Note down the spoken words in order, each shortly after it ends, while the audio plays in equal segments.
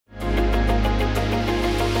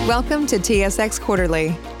Welcome to TSX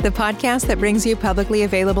Quarterly, the podcast that brings you publicly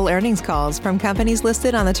available earnings calls from companies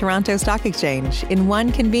listed on the Toronto Stock Exchange in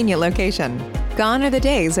one convenient location. Gone are the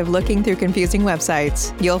days of looking through confusing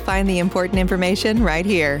websites. You'll find the important information right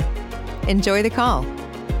here. Enjoy the call.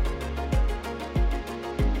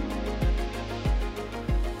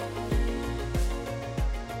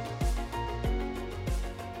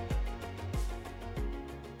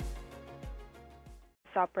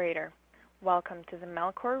 Operator. Welcome to the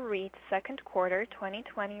Melcor REIT second quarter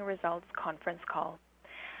 2020 results conference call.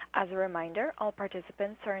 As a reminder, all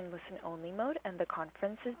participants are in listen-only mode and the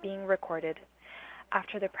conference is being recorded.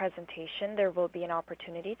 After the presentation, there will be an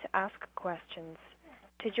opportunity to ask questions.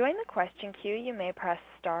 To join the question queue, you may press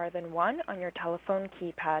star then 1 on your telephone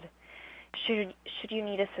keypad. Should you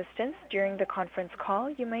need assistance during the conference call,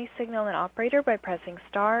 you may signal an operator by pressing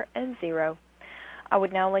star and 0. I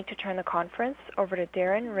would now like to turn the conference over to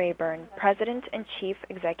Darren Rayburn, President and Chief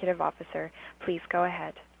Executive Officer. Please go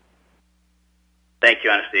ahead. Thank you,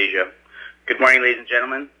 Anastasia. Good morning, ladies and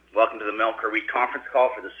gentlemen. Welcome to the Melcor REIT conference call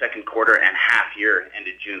for the second quarter and half year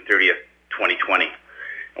ended June 30th, 2020.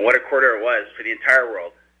 And what a quarter it was for the entire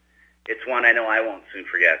world. It's one I know I won't soon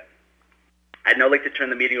forget. I'd now like to turn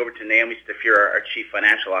the meeting over to Naomi Stefura, our Chief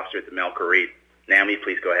Financial Officer at the Melcor REIT. Naomi,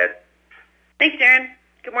 please go ahead. Thanks, Darren.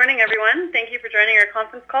 Good morning, everyone. Thank you for joining our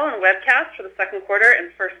conference call and webcast for the second quarter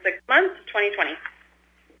and first 6 months of 2020.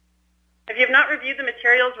 If you have not reviewed the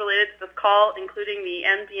materials related to this call, including the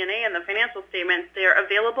MD&A and the financial statements, they are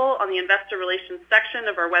available on the Investor Relations section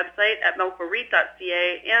of our website at melcorreit.ca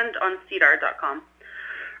and on sedar.com.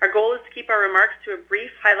 Our goal is to keep our remarks to a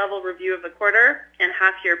brief, high-level review of the quarter and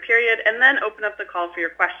half-year period, and then open up the call for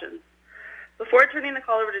your questions. Before turning the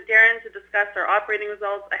call over to Darren to discuss our operating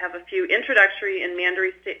results, I have a few introductory and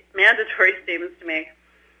mandatory statements to make.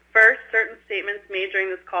 First, certain statements made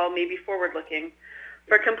during this call may be forward-looking.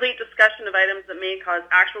 For a complete discussion of items that may cause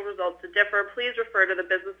actual results to differ, please refer to the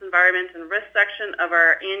Business Environment and Risk section of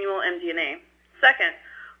our annual MD&A. Second,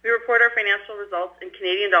 we report our financial results in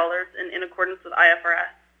Canadian dollars and in accordance with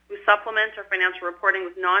IFRS. We supplement our financial reporting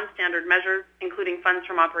with non-standard measures, including funds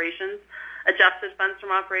from operations, adjusted funds from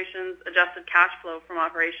operations, adjusted cash flow from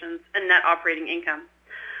operations, and net operating income.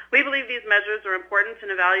 We believe these measures are important in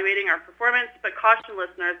evaluating our performance, but caution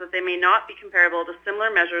listeners that they may not be comparable to similar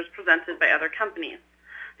measures presented by other companies.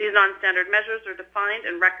 These non-standard measures are defined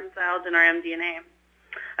and reconciled in our MD&A.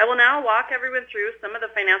 I will now walk everyone through some of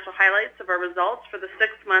the financial highlights of our results for the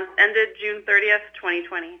 6 months ended June 30th,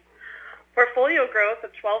 2020. Portfolio growth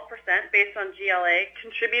of 12% based on GLA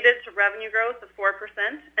contributed to revenue growth of 4%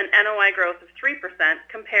 and NOI growth of 3%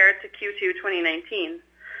 compared to Q2 2019.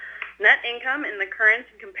 Net income in the current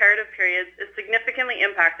and comparative periods is significantly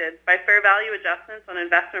impacted by fair value adjustments on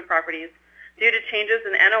investment properties due to changes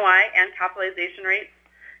in NOI and capitalization rates,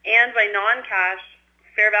 and by non-cash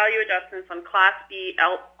fair value adjustments on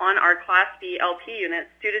our Class B LP units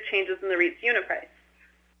due to changes in the REIT's unit price.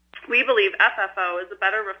 We believe FFO is a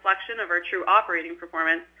better reflection of our true operating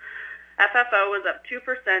performance. FFO was up 2%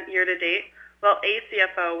 year-to-date, while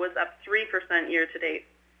ACFO was up 3% year-to-date.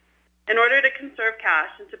 In order to conserve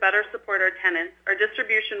cash and to better support our tenants, our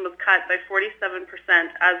distribution was cut by 47%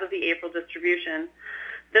 as of the April distribution.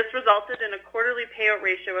 This resulted in a quarterly payout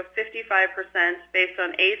ratio of 55% based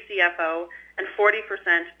on ACFO and 40%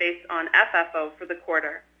 based on FFO for the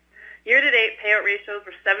quarter. Year-to-date payout ratios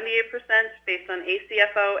were 78% based on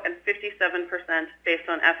ACFO and 57% based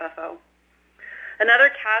on FFO. Another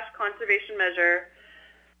cash conservation measure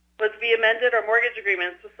was we amended our mortgage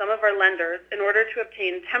agreements with some of our lenders in order to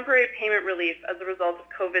obtain temporary payment relief as a result of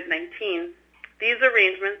COVID-19. These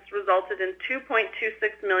arrangements resulted in $2.26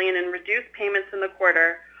 million in reduced payments in the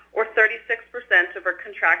quarter, or 36% of our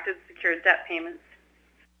contracted secured debt payments.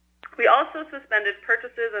 We also suspended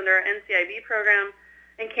purchases under our NCIB program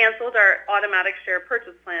and canceled our automatic share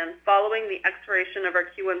purchase plan following the expiration of our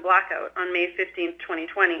Q1 blackout on May 15,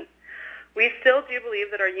 2020. We still do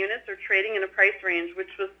believe that our units are trading in a price range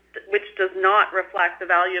which does not reflect the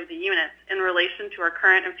value of the units in relation to our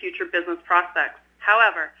current and future business prospects.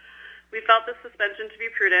 However, we felt the suspension to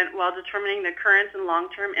be prudent while determining the current and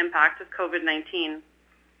long-term impact of COVID-19.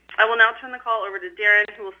 I will now turn the call over to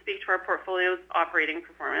Darren, who will speak to our portfolio's operating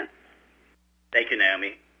performance. Thank you,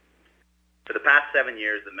 Naomi. For the past 7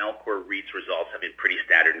 years, the Melcor REIT's results have been pretty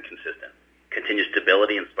standard and consistent. Continued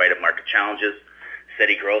stability in spite of market challenges,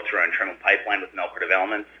 steady growth through our internal pipeline with Melcor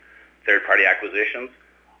Developments, third-party acquisitions,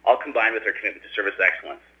 all combined with our commitment to service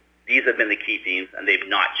excellence. These have been the key themes, and they've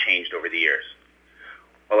not changed over the years.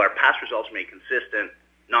 While our past results remain consistent,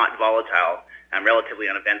 not volatile, and relatively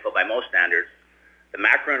uneventful by most standards, the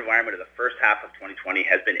macro environment of the first half of 2020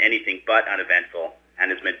 has been anything but uneventful and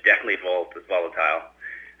has been definitely volatile,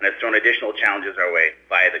 and has thrown additional challenges our way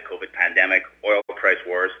via the COVID pandemic, oil price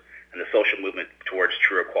wars, and the social movement towards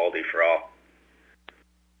true equality for all.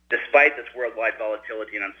 Despite this worldwide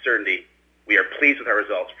volatility and uncertainty, we are pleased with our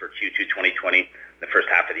results for Q2 2020, the first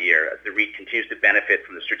half of the year, as the REIT continues to benefit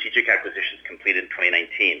from the strategic acquisitions completed in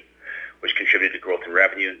 2019, which contributed to growth in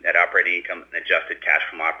revenue, net operating income, and adjusted cash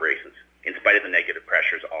from operations, in spite of the negative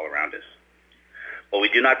pressures all around us. While we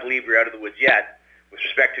do not believe we're out of the woods yet, with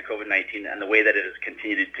respect to COVID-19 and the way that it has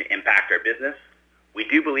continued to impact our business, we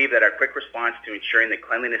do believe that our quick response to ensuring the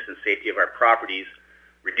cleanliness and safety of our properties,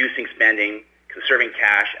 reducing spending, conserving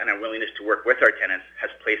cash, and our willingness to work with our tenants has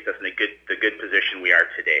placed us in the good position we are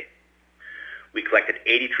today. We collected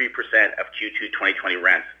 83% of Q2 2020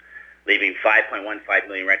 rents, leaving $5.15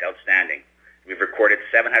 million rent outstanding. We've recorded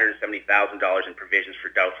 $770,000 in provisions for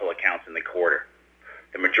doubtful accounts in the quarter.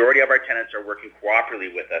 The majority of our tenants are working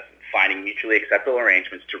cooperatively with us, finding mutually acceptable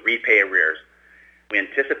arrangements to repay arrears. We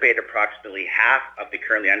anticipate approximately half of the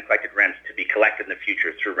currently uncollected rents to be collected in the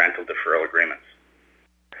future through rental deferral agreements.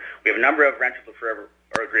 We have a number of rental deferral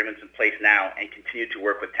agreements in place now and continue to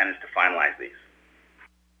work with tenants to finalize these.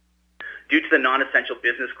 Due to the non-essential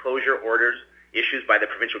business closure orders issued by the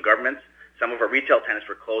provincial governments, some of our retail tenants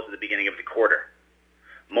were closed at the beginning of the quarter.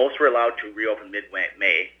 Most were allowed to reopen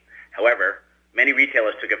mid-May. However, many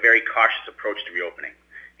retailers took a very cautious approach to reopening,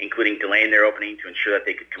 including delaying their opening to ensure that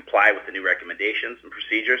they could comply with the new recommendations and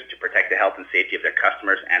procedures to protect the health and safety of their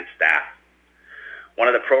customers and staff. One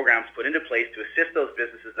of the programs put into place to assist those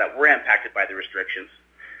businesses that were impacted by the restrictions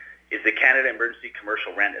is the Canada Emergency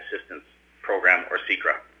Commercial Rent Assistance Program, or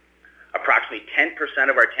CECRA. Approximately 10%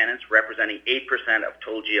 of our tenants, representing 8% of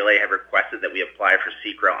total GLA, have requested that we apply for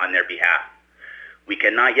CECRA on their behalf. We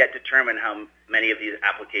cannot yet determine how many of these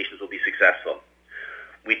applications will be successful.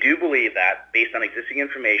 We do believe that, based on existing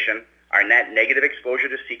information, our net negative exposure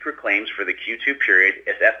to CECRA claims for the Q2 period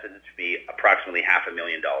is estimated to be approximately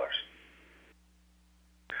 $500,000.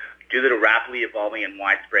 Due to the rapidly evolving and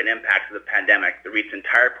widespread impacts of the pandemic, the REIT's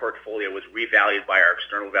entire portfolio was revalued by our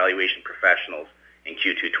external valuation professionals in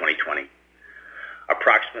Q2 2020.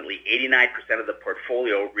 Approximately 89% of the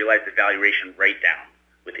portfolio realized a valuation write-down,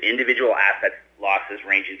 with individual asset losses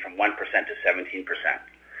ranging from 1% to 17%.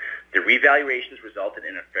 The revaluations resulted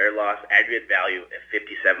in a fair loss aggregate value of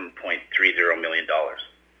 $57.30 million.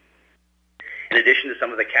 In addition to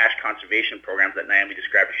some of the cash conservation programs that Naomi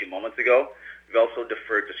described a few moments ago, we've also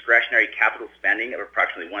deferred discretionary capital spending of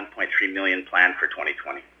approximately $1.3 million planned for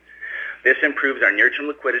 2020. This improves our near-term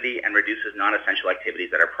liquidity and reduces non-essential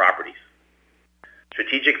activities at our properties.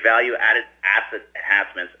 Strategic value-added asset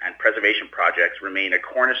enhancements and preservation projects remain a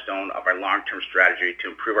cornerstone of our long-term strategy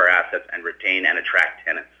to improve our assets and retain and attract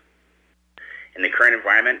tenants. In the current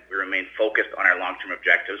environment, we remain focused on our long-term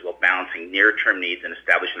objectives while balancing near-term needs and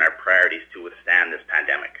establishing our priorities to withstand this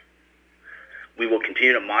pandemic. We will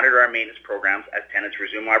continue to monitor our maintenance programs as tenants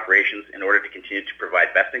resume operations in order to continue to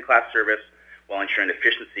provide best-in-class service while ensuring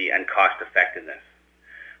efficiency and cost-effectiveness.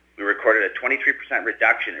 We recorded a 23%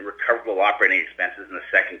 reduction in recoverable operating expenses in the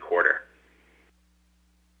second quarter.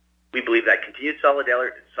 We believe that continued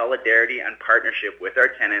solidarity and partnership with our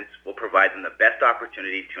tenants will provide them the best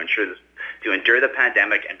opportunity to endure the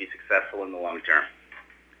pandemic and be successful in the long term.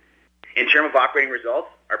 In terms of operating results,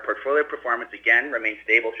 our portfolio performance again remained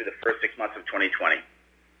stable through the first 6 months of 2020.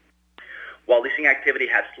 While leasing activity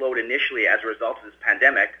has slowed initially as a result of this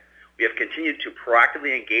pandemic, we have continued to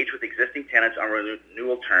proactively engage with existing tenants on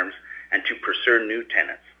renewal terms and to pursue new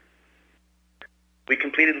tenants. We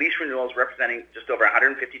completed lease renewals representing just over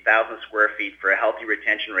 150,000 square feet for a healthy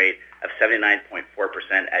retention rate of 79.4%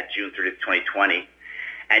 at June 30, 2020.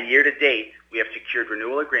 And year to date, we have secured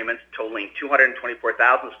renewal agreements totaling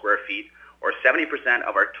 224,000 square feet, or 70%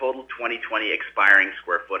 of our total 2020 expiring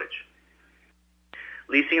square footage.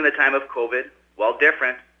 Leasing in the time of COVID, while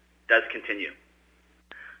different, does continue.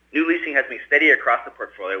 New leasing has been steady across the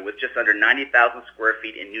portfolio, with just under 90,000 square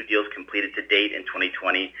feet in new deals completed to date in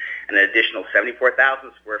 2020, and an additional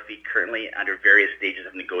 74,000 square feet currently under various stages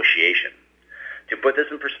of negotiation. To put this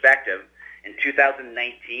in perspective, in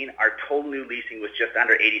 2019, our total new leasing was just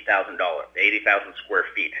under $80,000 square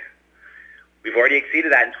feet. We've already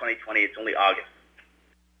exceeded that in 2020. It's only August.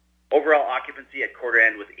 Overall occupancy at quarter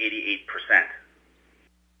end was 88%.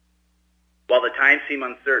 While the times seem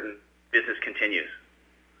uncertain, business continues.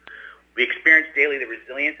 We experience daily the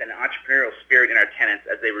resilience and entrepreneurial spirit in our tenants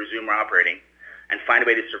as they resume operating and find a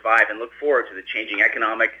way to survive, and look forward to the changing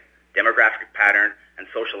economic, demographic pattern, and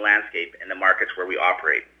social landscape in the markets where we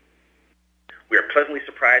operate. We are pleasantly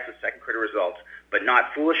surprised with second quarter results, but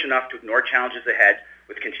not foolish enough to ignore challenges ahead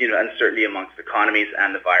with continued uncertainty amongst economies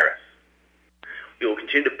and the virus. We will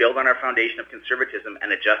continue to build on our foundation of conservatism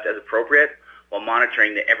and adjust as appropriate while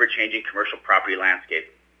monitoring the ever-changing commercial property landscape.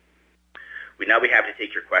 We'd now be happy to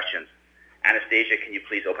take your questions. Anastasia, can you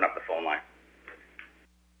please open up the phone line?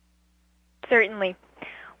 Certainly.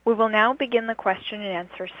 We will now begin the question and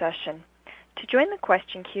answer session. To join the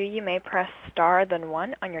question queue, you may press star then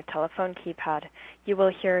 1 on your telephone keypad. You will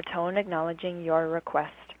hear a tone acknowledging your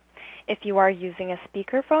request. If you are using a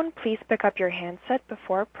speakerphone, please pick up your handset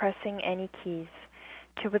before pressing any keys.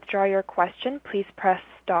 To withdraw your question, please press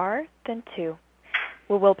star then 2.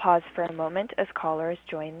 We will pause for a moment as callers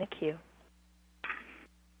join the queue.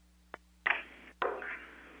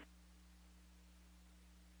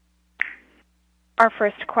 Our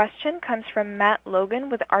first question comes from Matt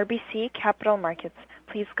Logan with RBC Capital Markets.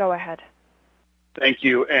 Please go ahead. Thank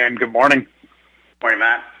you, and good morning. Morning,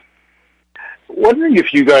 Matt. Wondering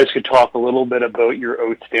if you guys could talk a little bit about your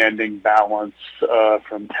outstanding balance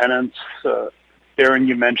from tenants. Darren,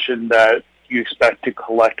 you mentioned that you expect to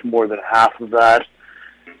collect more than half of that.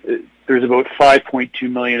 There's about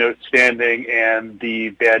 $5.2 million outstanding, and the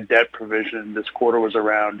bad debt provision this quarter was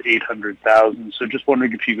around $800,000. So just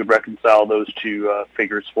wondering if you could reconcile those two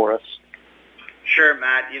figures for us. Sure,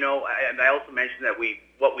 Matt. And I also mentioned that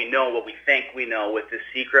what we think we know with the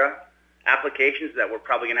CECRA applications, that we're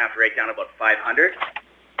probably going to have to write down about $500,000.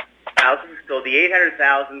 So the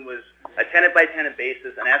 $800,000 was a tenant-by-tenant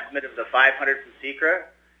basis, an estimate of the $500,000 from CECRA,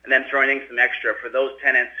 and then throwing in some extra for those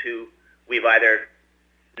tenants who we've either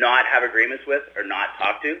not have agreements with or not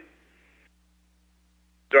talked to.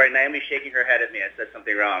 Sorry, Naomi's shaking her head at me. I said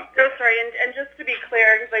something wrong. Oh, sorry. And just to be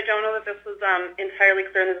clear, because I don't know that this was entirely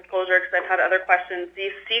clear in the disclosure, because I've had other questions,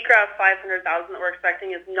 the CECRA $500,000 that we're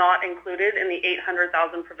expecting is not included in the $800,000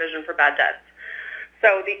 provision for bad debts.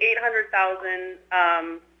 So the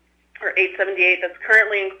 $800,000 or $878 that's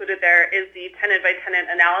currently included there is the tenant-by-tenant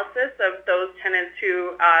analysis of those tenants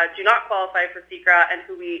who do not qualify for CECRA and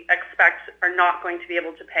who we expect are not going to be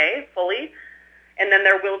able to pay fully. And then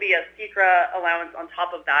there will be a CECRA allowance on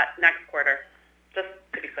top of that next quarter, just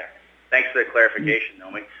to be clear. Thanks for the clarification,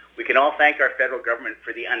 Naomi. We can all thank our federal government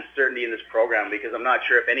for the uncertainty in this program, because I'm not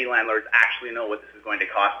sure if any landlords actually know what this is going to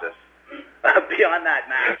cost us. Beyond that,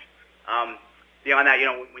 Matt,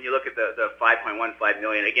 when you look at the $5.15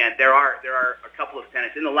 million, again, there are a couple of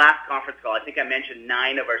tenants. In the last conference call, I think I mentioned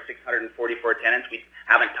 9 of our 644 tenants we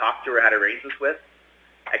haven't talked to or had arrangements with.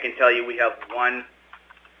 I can tell you we have one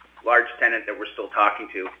large tenant that we're still talking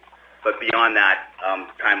to, but beyond that,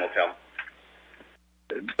 time will tell.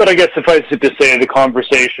 But I guess suffice it to say, the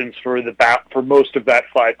conversations for most of that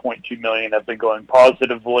 $5.2 million have been going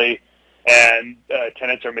positively, and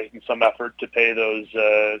tenants are making some effort to pay those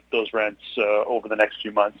rents over the next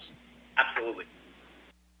few months. Absolutely.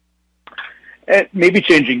 And maybe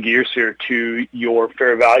changing gears here to your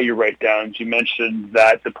fair value write-downs. You mentioned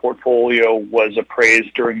that the portfolio was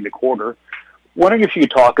appraised during the quarter. Wondering if you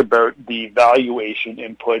could talk about the valuation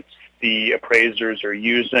inputs the appraisers are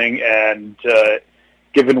using, and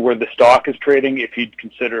given where the stock is trading, if you'd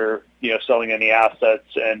consider selling any assets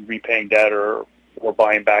and repaying debt or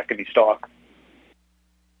buying back any stock.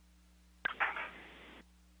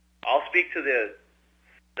 I'll speak to the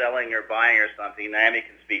selling or buying or something. Naomi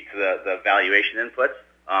can speak to the valuation inputs.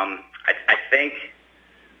 I think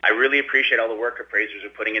I really appreciate all the work appraisers are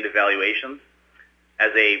putting into valuations. As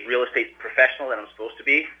a real estate professional that I'm supposed to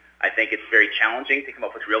be, I think it's very challenging to come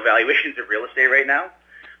up with real valuations of real estate right now.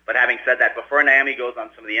 But having said that, before Naomi goes on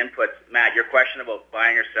some of the inputs, Matt, your question about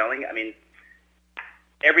buying or selling,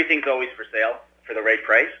 everything's always for sale for the right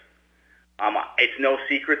price. It's no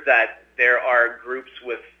secret that there are groups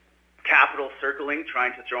with capital circling,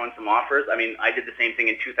 trying to throw in some offers. I did the same thing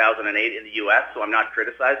in 2008 in the U.S., so I'm not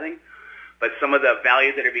criticizing. But some of the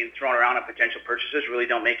values that are being thrown around on potential purchasers really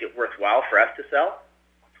don't make it worthwhile for us to sell.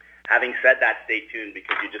 Having said that, stay tuned,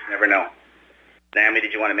 because you just never know. Naomi,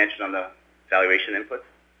 did you want to mention on the valuation inputs?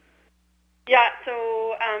 Yeah,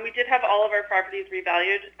 so we did have all of our properties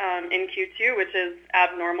revalued in Q2, which is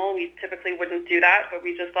abnormal. We typically wouldn't do that, but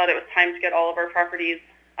we just thought it was time to get all of our properties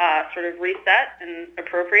sort of reset and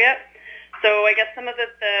appropriate. So I guess some of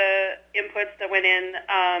the inputs that went in,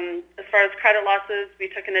 as far as credit losses, we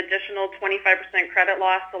took an additional 25% credit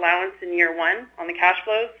loss allowance in year 1 on the cash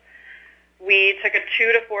flows. We took a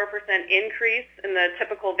 2 to 4% increase in the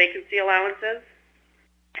typical vacancy allowances.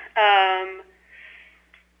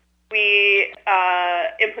 We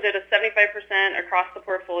inputted a 75% across the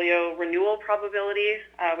portfolio renewal probability,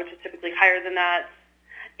 which is typically higher than that.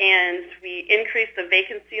 And we increased the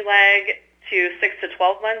vacancy lag to 6 to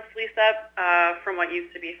 12 months lease-up from what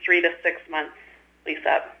used to be 3 to 6 months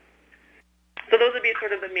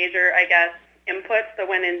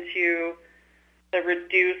the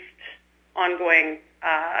reduced ongoing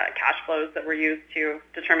cash flows that were used to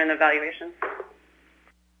determine the valuations.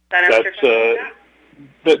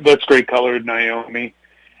 That's great color, Naomi.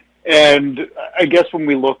 And I guess when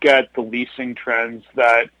we look at the leasing trends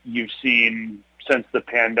that you've seen since the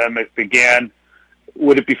pandemic began,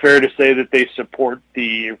 would it be fair to say that they support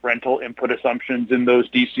the rental input assumptions in those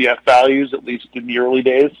DCF values, at least in the early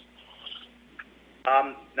days?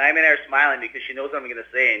 Naomi and I are smiling because she knows what I'm going to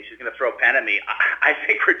say, and she's going to throw a pen at me. I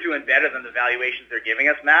think we're doing better than the valuations they're giving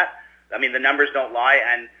us, Matt. I mean, the numbers don't lie,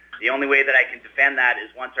 and the only way that I can defend that is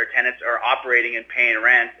once our tenants are operating and paying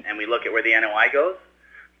rent, and we look at where the NOI goes.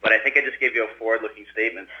 But I think I just gave you a forward-looking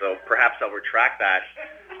statement, so perhaps I'll retract that.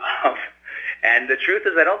 And the truth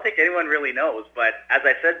is I don't think anyone really knows. But as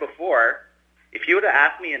I said before, if you would have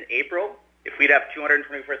asked me in April if we'd have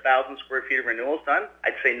 224,000 square feet of renewals done,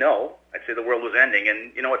 I'd say no. I'd say the world was ending.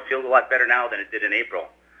 And, you know, it feels a lot better now than it did in April.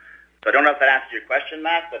 So I don't know if that answers your question,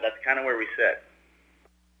 Matt, but that's kind of where we sit.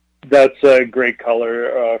 That's a great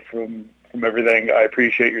color from everything. I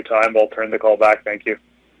appreciate your time. I'll turn the call back. Thank you.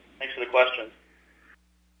 Thanks for the questions.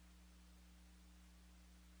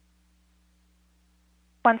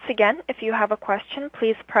 Once again, if you have a question,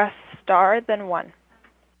 please press star, then 1.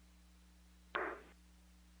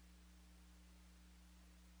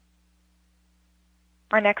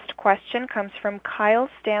 Our next question comes from Kyle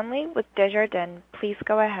Stanley with Desjardins. Please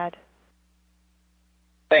go ahead.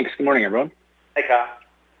 Thanks. Good morning, everyone. Hey, Kyle.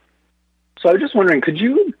 So I was just wondering, could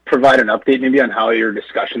you provide an update maybe on how your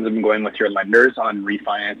discussions have been going with your lenders on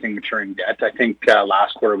refinancing maturing debt? I think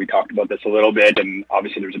last quarter we talked about this a little bit, and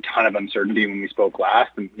obviously there was a ton of uncertainty when we spoke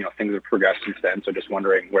last, and things have progressed since then. So just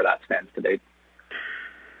wondering where that stands today.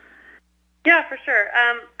 Yeah, for sure.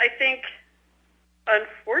 I think,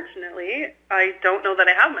 unfortunately, I don't know that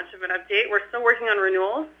I have much of an update. We're still working on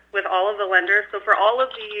renewals with all of the lenders. So for all of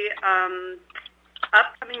the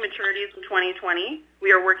upcoming maturities in 2020,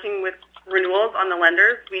 we are working with renewals on the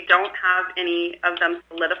lenders. We don't have any of them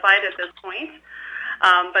solidified at this point,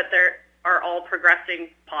 but they are all progressing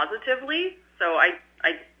positively. So I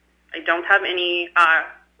don't have any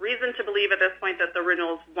reason to believe at this point that the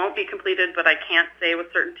renewals won't be completed, but I can't say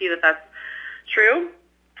with certainty that that's true.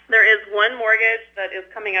 There is one mortgage that is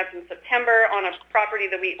coming up in September on a property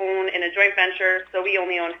that we own in a joint venture, so we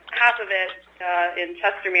only own half of it in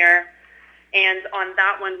Chestermere. And on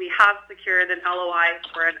that one, we have secured an LOI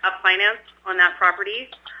for an up finance on that property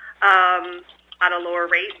at a lower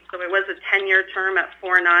rate. So it was a 10-year term at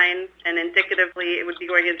 4.9, and indicatively it would be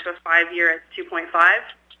going into a 5-year at 2.5.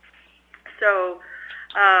 So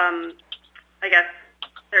I guess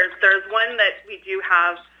there's one that we do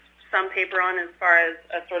have some paper on as far as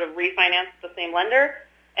a sort of refinance the same lender,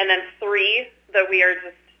 and then 3 that we are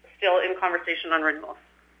just still in conversation on renewal.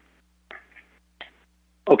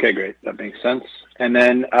 Okay, great. That makes sense. And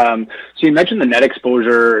then, so you mentioned the net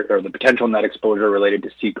exposure or the potential net exposure related to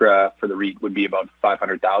CECRA for the REIT would be about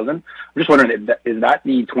 $500,000. I'm just wondering, is that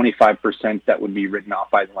the 25% that would be written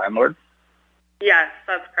off by the landlord? Yes,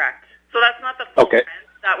 that's correct. So that's not the full rent.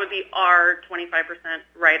 That would be our 25%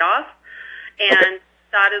 write-off. And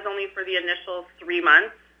that is only for the initial 3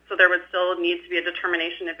 months. So there would still need to be a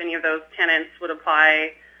determination if any of those tenants would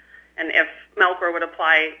apply and if Melcor would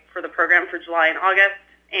apply for the program for July and August.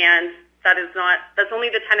 And that's only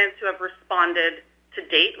the tenants who have responded to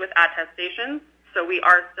date with attestations. So we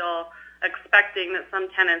are still expecting that some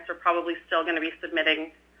tenants are probably still going to be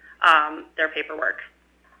submitting their paperwork.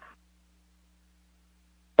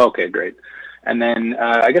 Okay, great. And then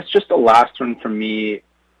I guess just the last one from me,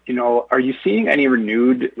 are you seeing any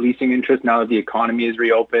renewed leasing interest now that the economy is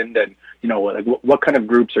reopened? And, what kind of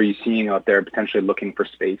groups are you seeing out there potentially looking for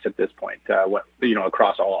space at this point,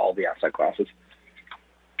 across all the asset classes?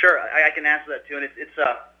 Sure, I can answer that too, and it's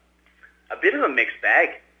a bit of a mixed bag,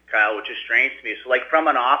 Kyle, which is strange to me. So, like from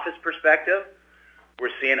an office perspective, we're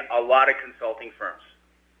seeing a lot of consulting firms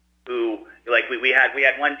who, like we had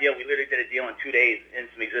one deal. We literally did a deal in 2 days in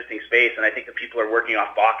some existing space, and I think the people are working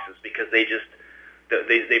off boxes because they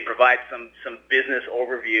provide some business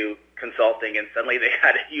overview consulting, and suddenly they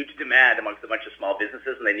had a huge demand amongst a bunch of small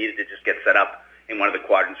businesses, and they needed to just get set up in one of the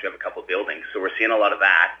quadrants. We have a couple of buildings, so we're seeing a lot of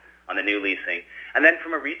that on the new leasing. And then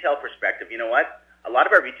from a retail perspective, you know what? A lot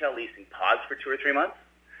of our retail leasing paused for 2 or 3 months.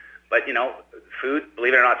 But, food,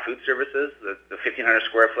 believe it or not, food services, the 1,500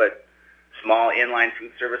 square foot small inline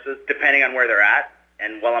food services, depending on where they're at.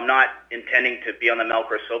 And while I'm not intending to be on the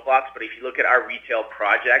Melcor soapbox, but if you look at our retail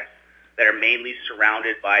projects that are mainly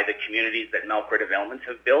surrounded by the communities that Melcor Developments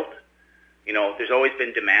have built, there's always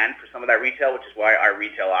been demand for some of that retail, which is why our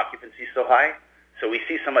retail occupancy is so high. So we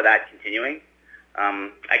see some of that continuing.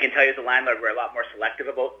 I can tell you as a landlord, we're a lot more selective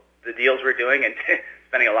about the deals we're doing and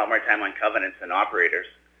spending a lot more time on covenants than operators.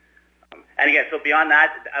 And again, so beyond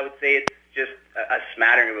that, I would say it's just a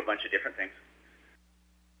smattering of a bunch of different things.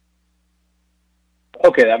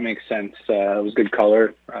 Okay, that makes sense. It was good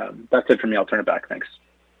color. That's it for me. I'll turn it back. Thanks.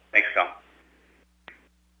 Thanks, Phil.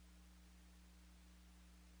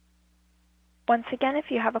 Once again, if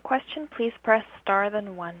you have a question, please press star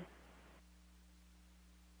then 1.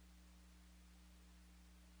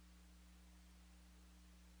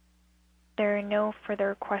 There are no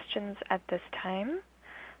further questions at this time.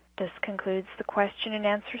 This concludes the question and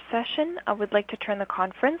answer session. I would like to turn the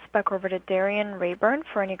conference back over to Darian Rayburn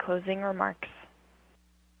for any closing remarks.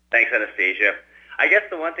 Thanks, Anastasia. I guess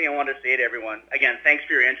the one thing I wanted to say to everyone, again, thanks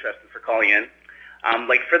for your interest and for calling in.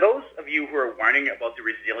 For those of you who are warning about the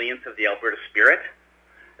resilience of the Alberta spirit,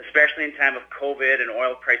 especially in time of COVID and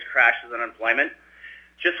oil price crashes and unemployment,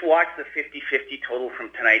 just watch the 50-50 total from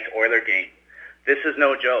tonight's Oiler game. This is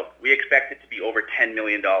no joke. We expect it to be over $10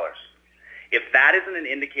 million. If that isn't an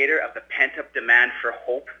indicator of the pent-up demand for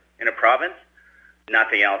hope in a province,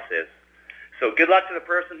 nothing else is. So good luck to the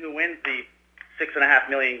person who wins the $6.5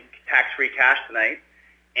 million tax-free cash tonight.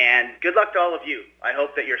 And good luck to all of you. I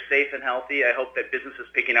hope that you're safe and healthy. I hope that business is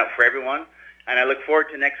picking up for everyone. And I look forward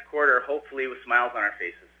to next quarter, hopefully with smiles on our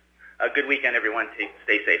faces. A good weekend, everyone.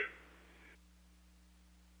 Stay safe.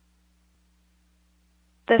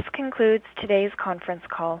 This concludes today's conference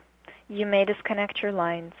call. You may disconnect your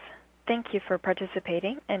lines. Thank you for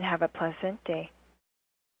participating and have a pleasant day.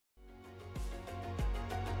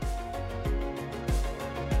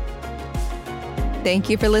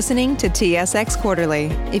 Thank you for listening to TSX Quarterly.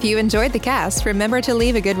 If you enjoyed the cast, remember to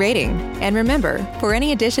leave a good rating. And remember, for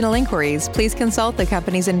any additional inquiries, please consult the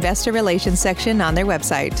company's investor relations section on their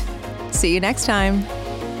website. See you next time.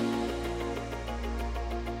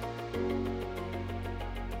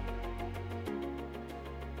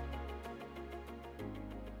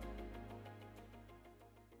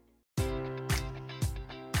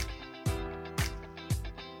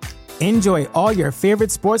 Enjoy all your favorite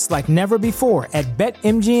sports like never before at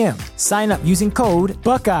BetMGM. Sign up using code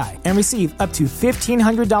Buckeye and receive up to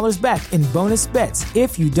 $1,500 back in bonus bets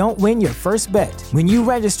if you don't win your first bet. When you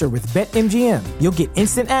register with BetMGM, you'll get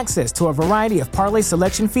instant access to a variety of parlay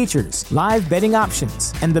selection features, live betting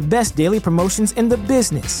options, and the best daily promotions in the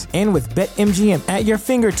business. And with BetMGM at your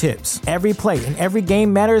fingertips, every play and every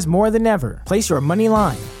game matters more than ever. Place your money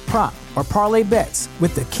line, prop, or parlay bets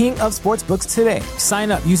with the king of sportsbooks today.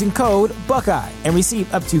 Sign up using code Buckeye and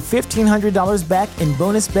receive up to $1,500 back in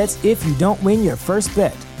bonus bets if you don't win your first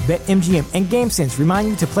bet. BetMGM and GameSense remind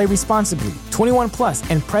you to play responsibly. 21 plus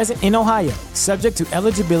and present in Ohio, subject to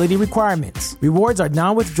eligibility requirements. Rewards are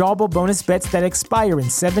non-withdrawable bonus bets that expire in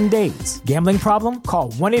 7 days. Gambling problem?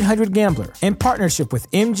 Call 1-800-GAMBLER. In partnership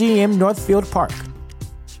with MGM Northfield Park.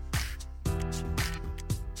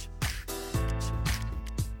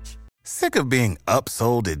 Sick of being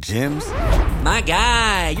upsold at gyms? My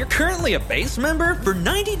guy, you're currently a base member? For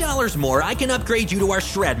 $90 more, I can upgrade you to our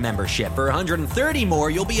Shred membership. For $130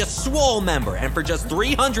 more, you'll be a Swole member. And for just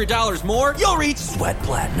 $300 more, you'll reach Sweat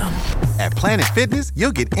Platinum. At Planet Fitness,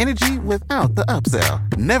 you'll get energy without the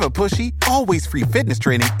upsell. Never pushy, always free fitness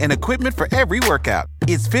training and equipment for every workout.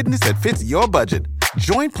 It's fitness that fits your budget.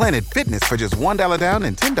 Join Planet Fitness for just $1 down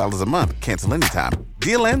and $10 a month. Cancel anytime.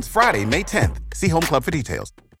 Deal ends Friday, May 10th. See Home Club for details.